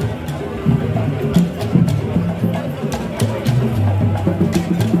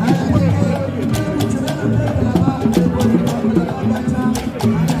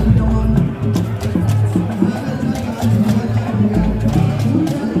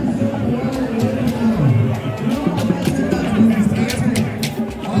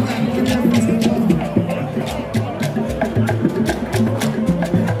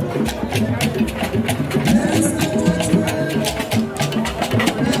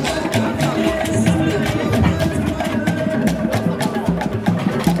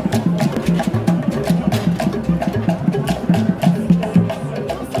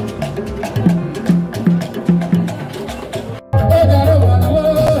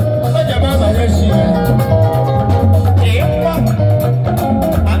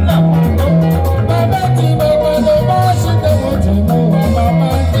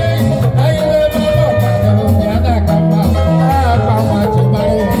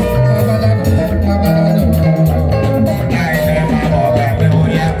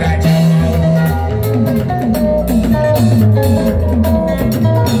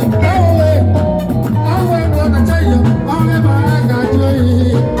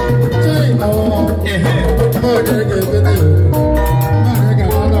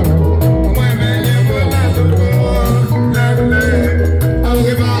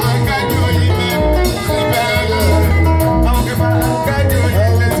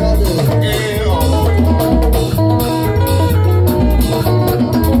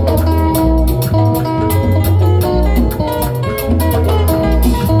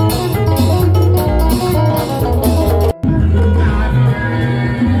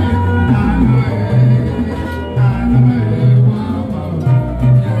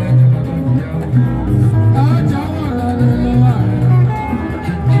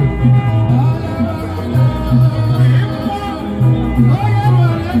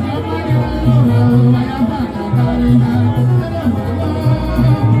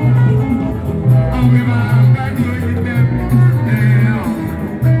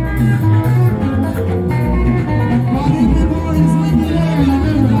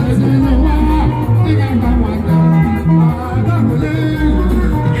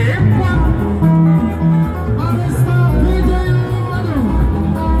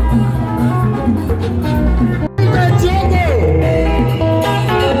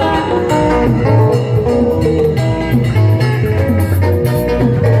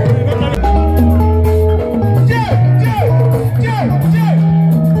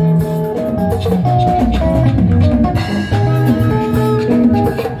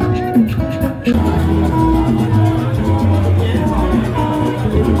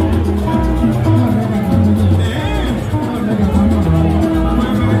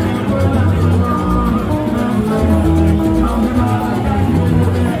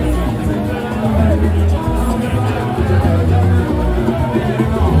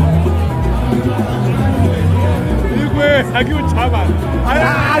 Are you chairman?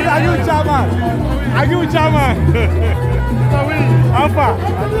 Are you chairman? Are you chairman? Alpha,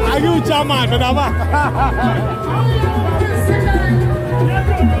 are you chairman?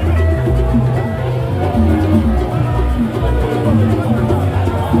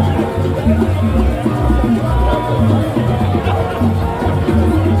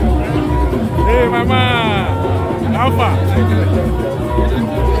 Hey, mama, Alpha.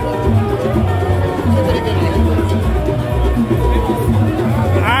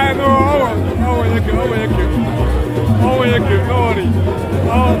 I know. Oh, you came. No worry.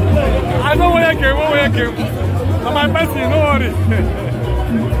 Oh, I know where you came. I'm my bestie. No worry.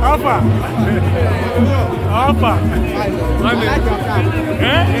 Alpha.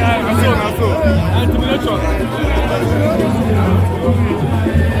 Yeah, I saw. Intimidation.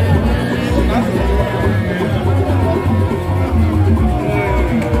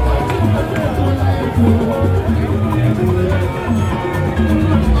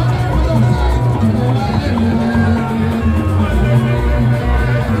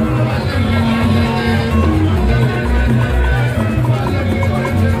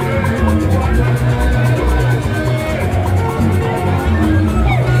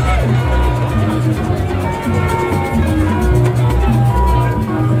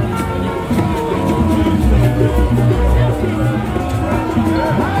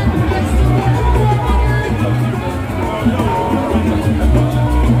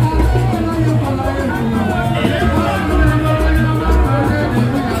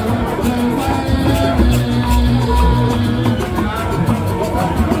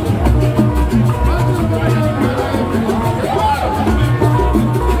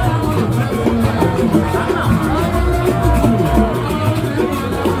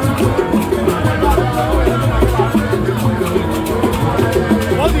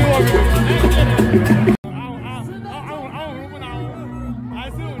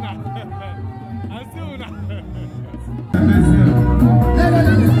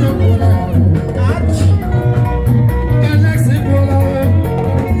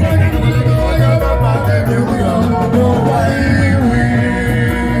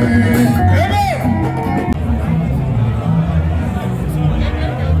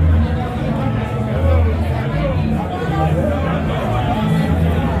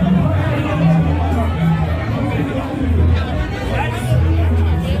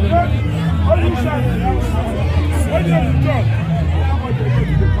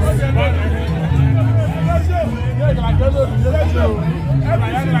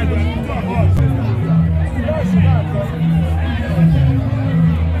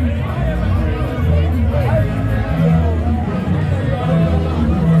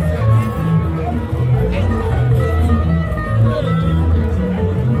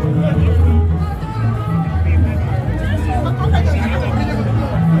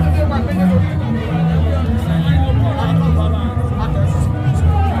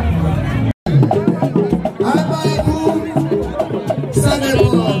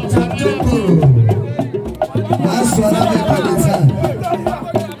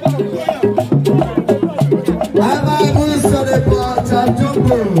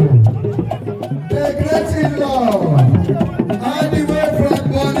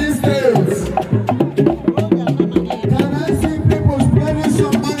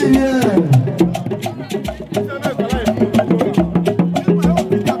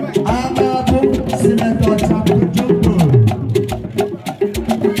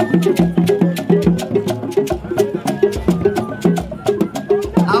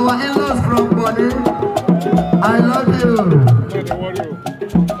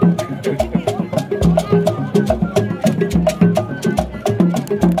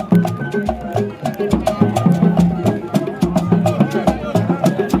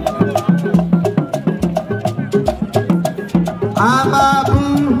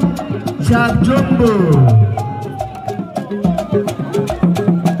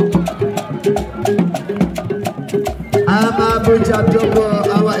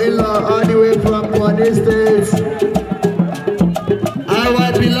 Our in-law all the way from Imo State.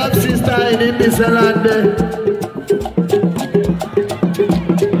 Our beloved sister in Igbo Land.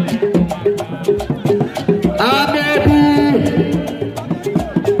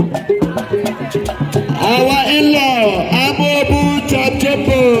 Our in-law, Aboh Mbaise,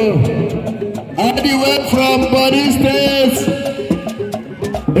 all the way from Imo State.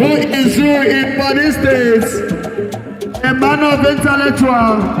 Who is who in Imo State? A man of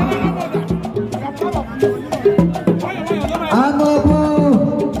intellectual. Aboh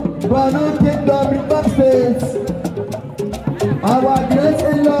Mbaise Kingdom Imo State. Our great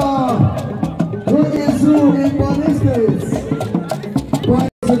in-law, who is who in Imo State.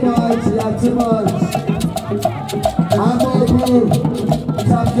 Tonight, you have too much. Aboh Mbaise.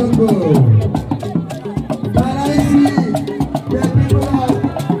 Can I see the people of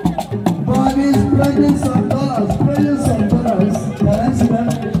bodies bringing some dollars, bringing some dollars? Can I see them?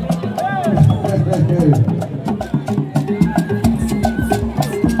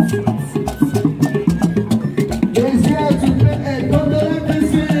 He's here to make a condolence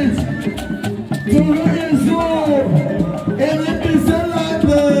visit to Ezuhu in the Land.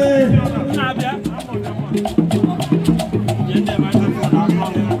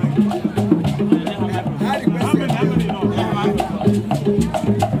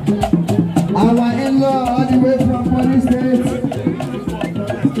 Our in-law all the way from Imo State,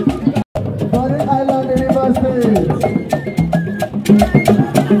 Body Island in Imo State.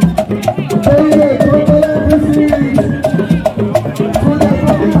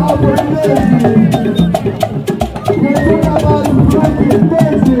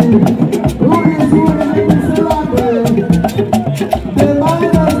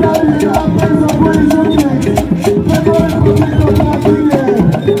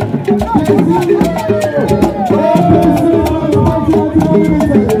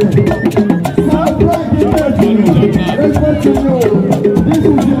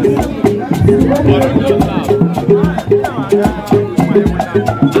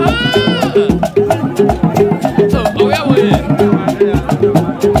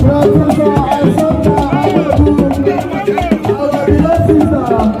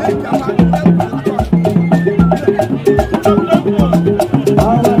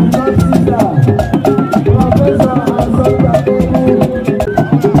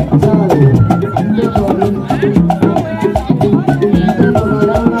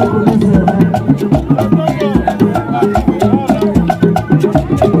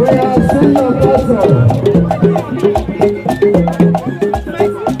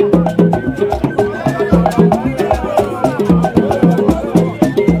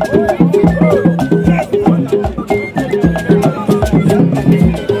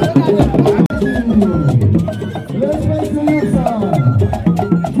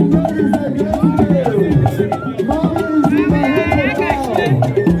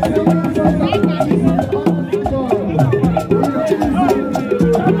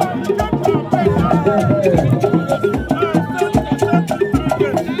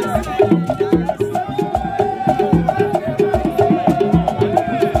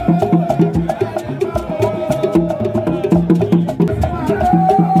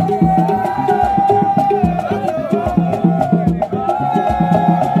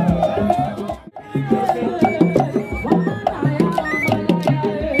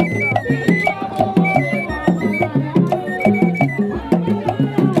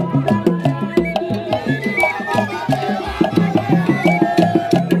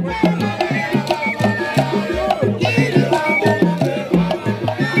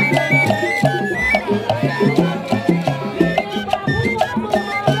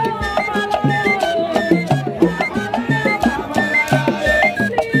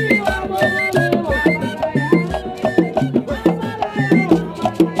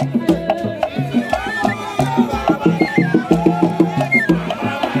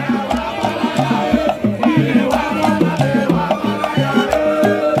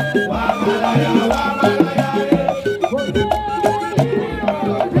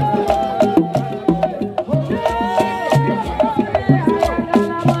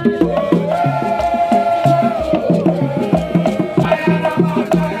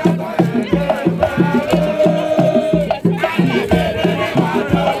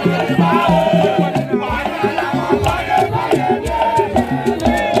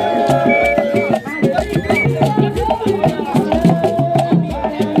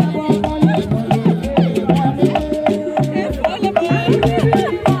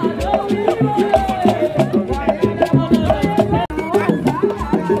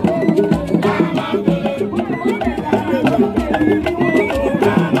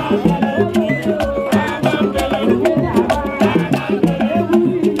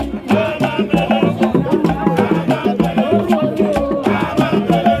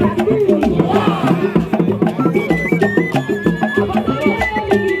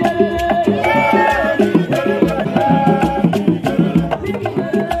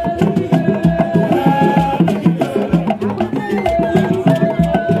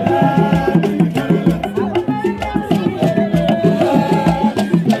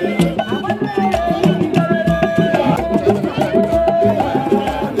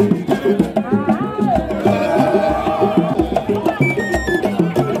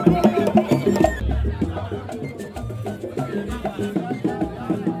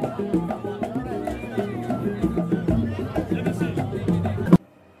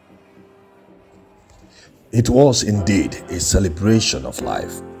 It was indeed a celebration of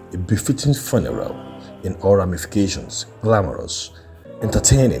life, a befitting funeral in all ramifications, glamorous,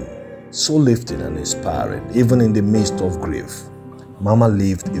 entertaining, so lifting and inspiring, even in the midst of grief. Mama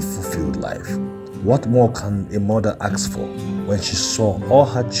lived a fulfilled life. What more can a mother ask for when she saw all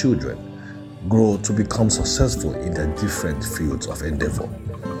her children grow to become successful in their different fields of endeavor?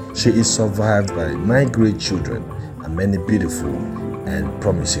 She is survived by 9 great children and many beautiful and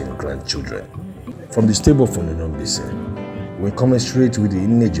promising grandchildren. From the stable from Aboh Mbaise, we commiserate with the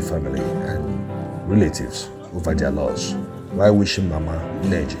Nneji family and relatives over their loss, while wishing Mama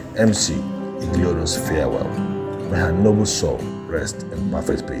Nneji, MC, a glorious farewell. May her noble soul rest in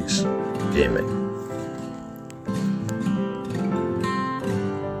perfect peace. Amen.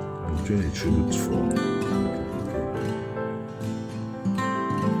 paying a tribute from